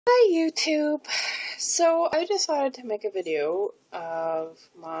Hi YouTube! So I decided to make a video of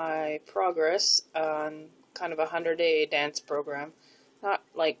my progress on kind of a 100-day dance program. Not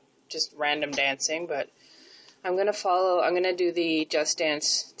like just random dancing, but I'm gonna do the Just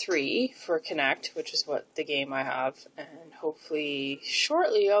Dance 3 for Connect, which is what the game I have, and hopefully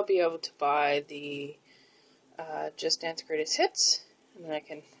shortly I'll be able to buy the Just Dance Greatest Hits, and then I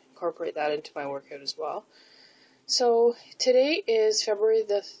can incorporate that into my workout as well. So today is February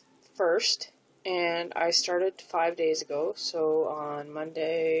the 1st, and I started 5 days ago, so on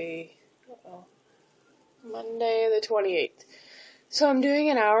Monday the 28th. So I'm doing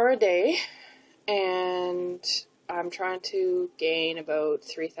an hour a day, and I'm trying to gain about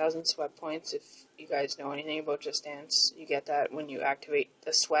 3,000 sweat points. If you guys know anything about Just Dance, you get that when you activate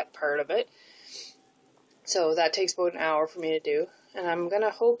the sweat part of it. So that takes about an hour for me to do. And I'm going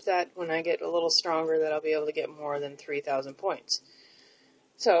to hope that when I get a little stronger that I'll be able to get more than 3,000 points.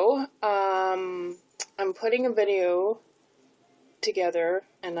 So, I'm putting a video together,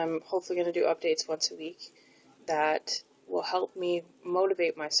 and I'm hopefully going to do updates once a week that will help me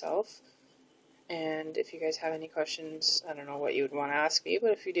motivate myself. And if you guys have any questions, I don't know what you would want to ask me,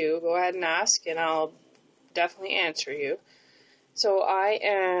 but if you do, go ahead and ask, and I'll definitely answer you. So I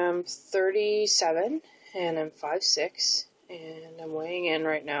am 37, and I'm 5'6", and I'm weighing in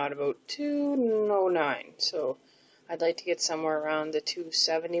right now at about 209, so I'd like to get somewhere around the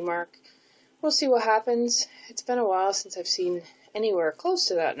 270 mark. We'll see what happens. It's been a while since I've seen anywhere close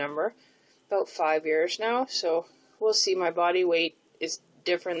to that number, about 5 years now, so we'll see. My body weight is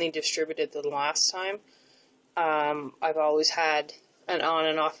differently distributed than last time. I've always had an on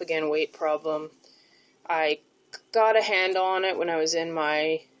and off again weight problem. I got a handle on it when I was in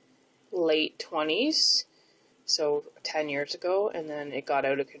my late 20s, so 10 years ago, and then it got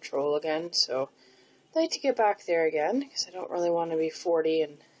out of control again, so I'd like to get back there again, because I don't really want to be 40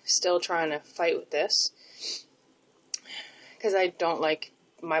 and still trying to fight with this, because I don't like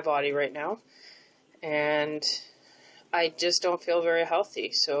my body right now, and I just don't feel very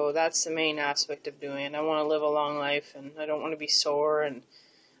healthy, so that's the main aspect of doing it. I want to live a long life, and I don't want to be sore, and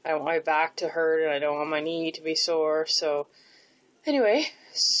I don't want my back to hurt, and I don't want my knee to be sore, so anyway,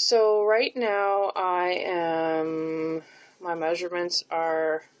 so right now my measurements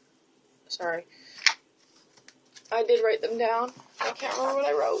are, I did write them down. I can't remember what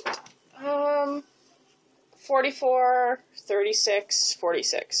I wrote. 44, 36,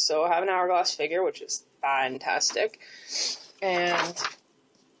 46. So I have an hourglass figure, which is fantastic. And,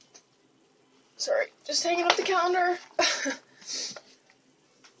 just hanging up the calendar.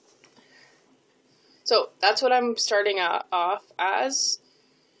 So that's what I'm starting off as.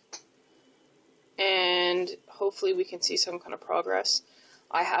 And hopefully we can see some kind of progress.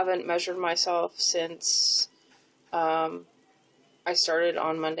 I haven't measured myself since I started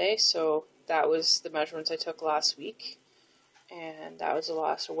on Monday, so that was the measurements I took last week, and that was the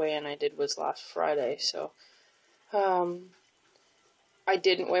last weigh-in I did was last Friday, so I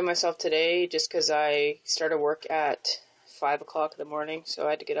didn't weigh myself today just because I started work at 5 o'clock in the morning, so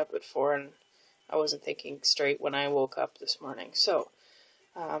I had to get up at 4, and I wasn't thinking straight when I woke up this morning, so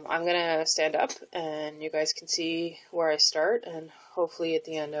I'm going to stand up, and you guys can see where I start, and hopefully at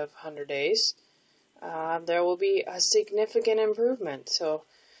the end of 100 days, there will be a significant improvement. So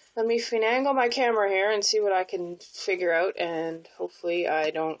let me finagle my camera here and see what I can figure out, and hopefully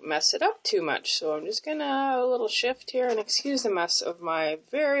I don't mess it up too much. So I'm just gonna a little shift here, and excuse the mess of my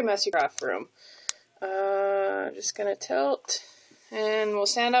very messy craft room. Just gonna tilt, and we'll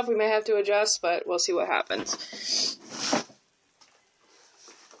stand up. We may have to adjust, but we'll see what happens.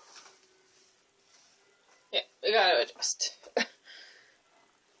 Yeah, we gotta adjust.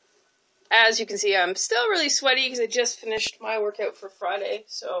 As you can see, I'm still really sweaty because I just finished my workout for Friday,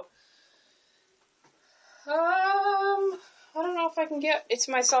 so, I don't know if I can it's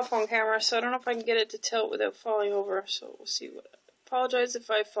my cell phone camera, so I don't know if I can get it to tilt without falling over, so we'll see. Apologize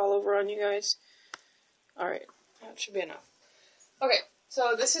if I fall over on you guys. Alright, that should be enough. Okay,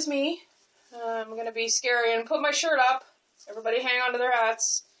 so this is me. I'm gonna be scary and put my shirt up. Everybody hang on to their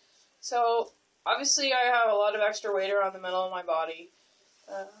hats. So, obviously I have a lot of extra weight around the middle of my body.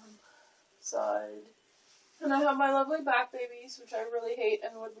 Side. And I have my lovely back babies, which I really hate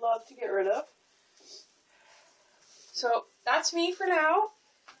and would love to get rid of. So that's me for now.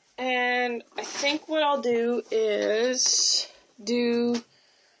 And I think what I'll do is do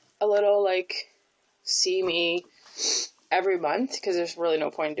a little, see me every month, because there's really no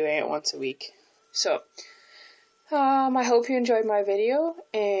point in doing it once a week. So, I hope you enjoyed my video,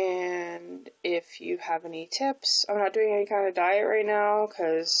 and if you have any tips, I'm not doing any kind of diet right now,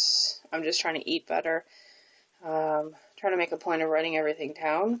 because I'm just trying to eat better, trying to make a point of writing everything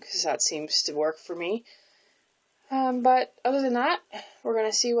down because that seems to work for me. But other than that, we're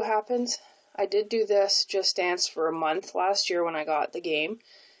going to see what happens. I did do this Just Dance for a month last year when I got the game,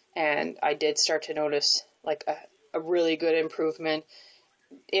 and I did start to notice like a really good improvement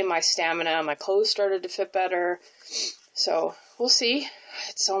in my stamina. My clothes started to fit better. So we'll see.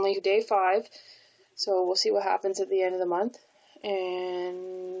 It's only day 5, so we'll see what happens at the end of the month.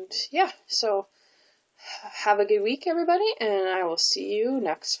 And yeah, so have a good week, everybody, and I will see you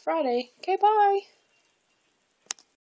next Friday. Okay, bye!